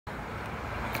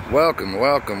Welcome,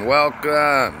 welcome,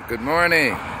 welcome. Good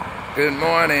morning. Good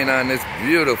morning on this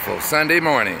beautiful Sunday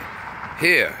morning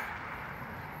here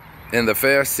in the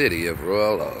fair city of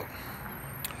Royal Oak.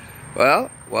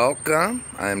 Well, welcome.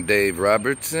 I'm Dave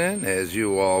Robertson, as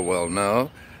you all well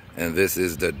know, and this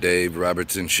is the Dave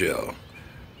Robertson Show.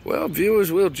 Well,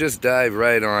 viewers, we'll just dive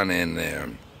right on in there.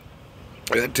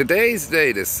 Today's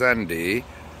date is Sunday.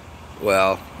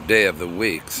 Well, day of the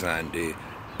week, Sunday.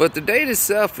 But the date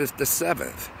itself is the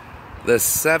 7th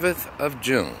of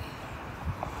June,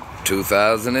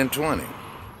 2020.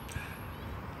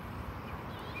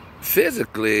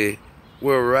 Physically,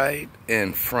 we're right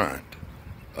in front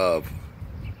of...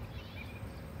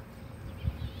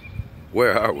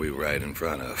 Where are we right in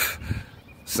front of?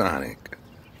 Sonic.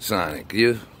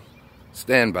 You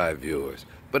stand by, viewers.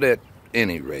 But at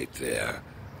any rate there,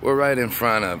 we're right in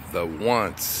front of the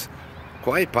once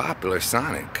quite popular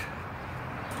Sonic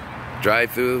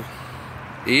drive-through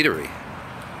eatery,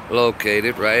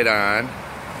 located right on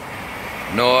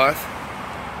North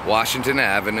Washington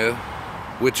Avenue,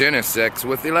 which intersects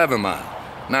with 11 Mile.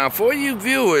 Now, for you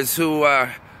viewers who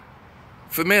are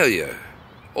familiar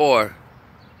or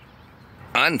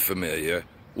unfamiliar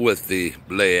with the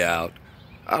layout,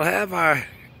 I'll have our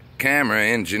camera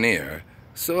engineer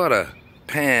sort of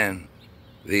pan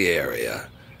the area.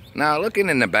 Now, looking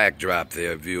in the backdrop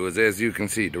there, viewers, as you can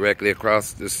see directly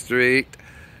across the street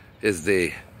is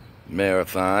the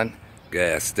Marathon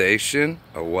gas station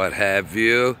or what have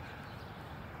you.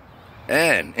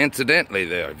 And incidentally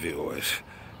there, viewers,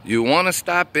 you want to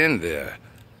stop in there.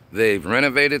 They've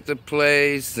renovated the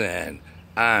place, and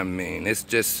I mean, it's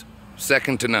just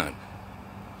second to none.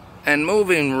 And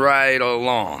moving right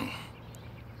along,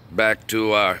 back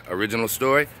to our original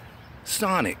story,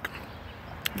 Sonic.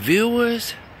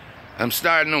 Viewers, I'm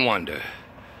starting to wonder,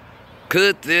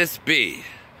 could this be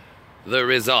the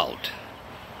result,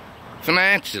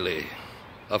 financially,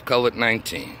 of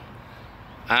COVID-19?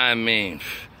 I mean,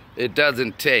 it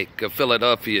doesn't take a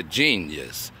Philadelphia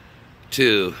genius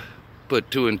to put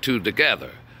two and two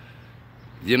together.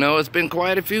 You know, it's been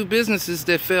quite a few businesses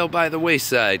that fell by the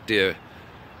wayside there.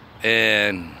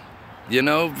 And, you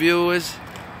know, viewers,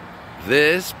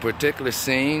 this particular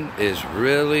scene is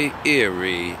really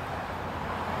eerie.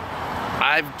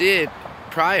 I've did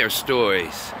prior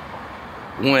stories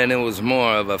when it was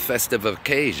more of a festive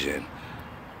occasion.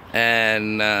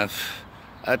 And I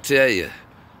tell you,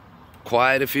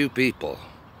 quite a few people.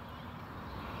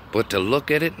 But to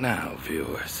look at it now,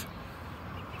 viewers,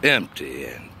 empty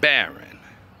and barren.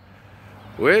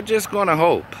 We're just gonna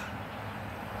hope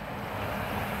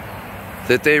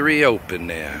that they reopen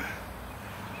there.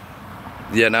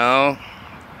 You know,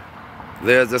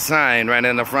 there's a sign right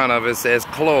in the front of it that says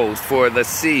closed for the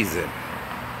season.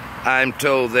 I'm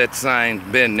told that sign's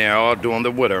been there all during the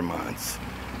winter months.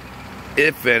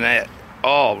 If and at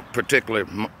all particular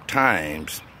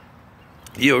times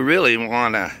you really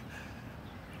want to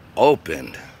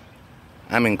open,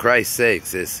 I mean, Christ's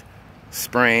sakes, it's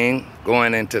spring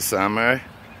going into summer.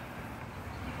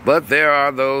 But there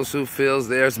are those who feels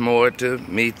there's more to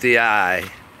meet the eye.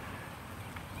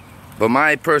 But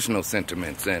my personal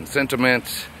sentiments and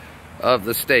sentiments of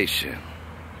the station,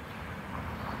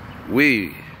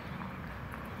 we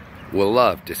will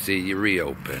love to see you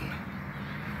reopen.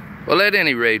 Well, at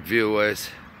any rate, viewers,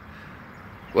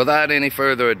 without any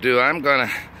further ado, I'm gonna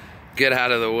get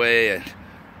out of the way and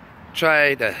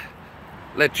try to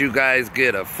let you guys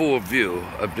get a full view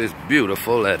of this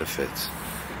beautiful edifice.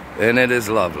 And it is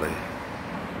lovely.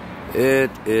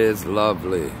 It is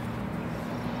lovely.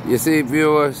 You see,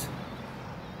 viewers,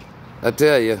 I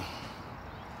tell you,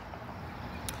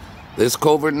 this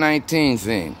COVID-19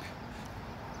 thing,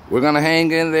 we're going to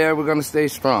hang in there, we're going to stay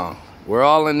strong. We're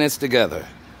all in this together.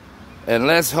 And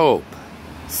let's hope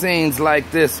scenes like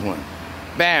this one,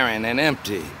 barren and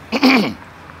empty,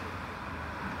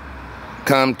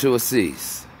 come to a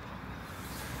cease.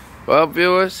 Well,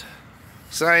 viewers,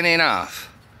 signing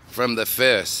off from the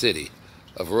fair city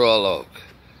of Royal Oak,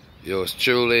 yours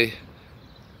truly,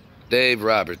 Dave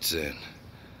Robertson.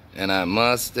 And I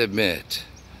must admit,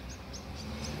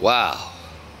 wow,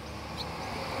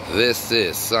 this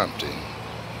is something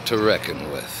to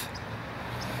reckon with.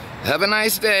 Have a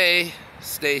nice day,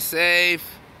 stay safe,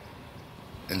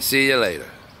 and see you later.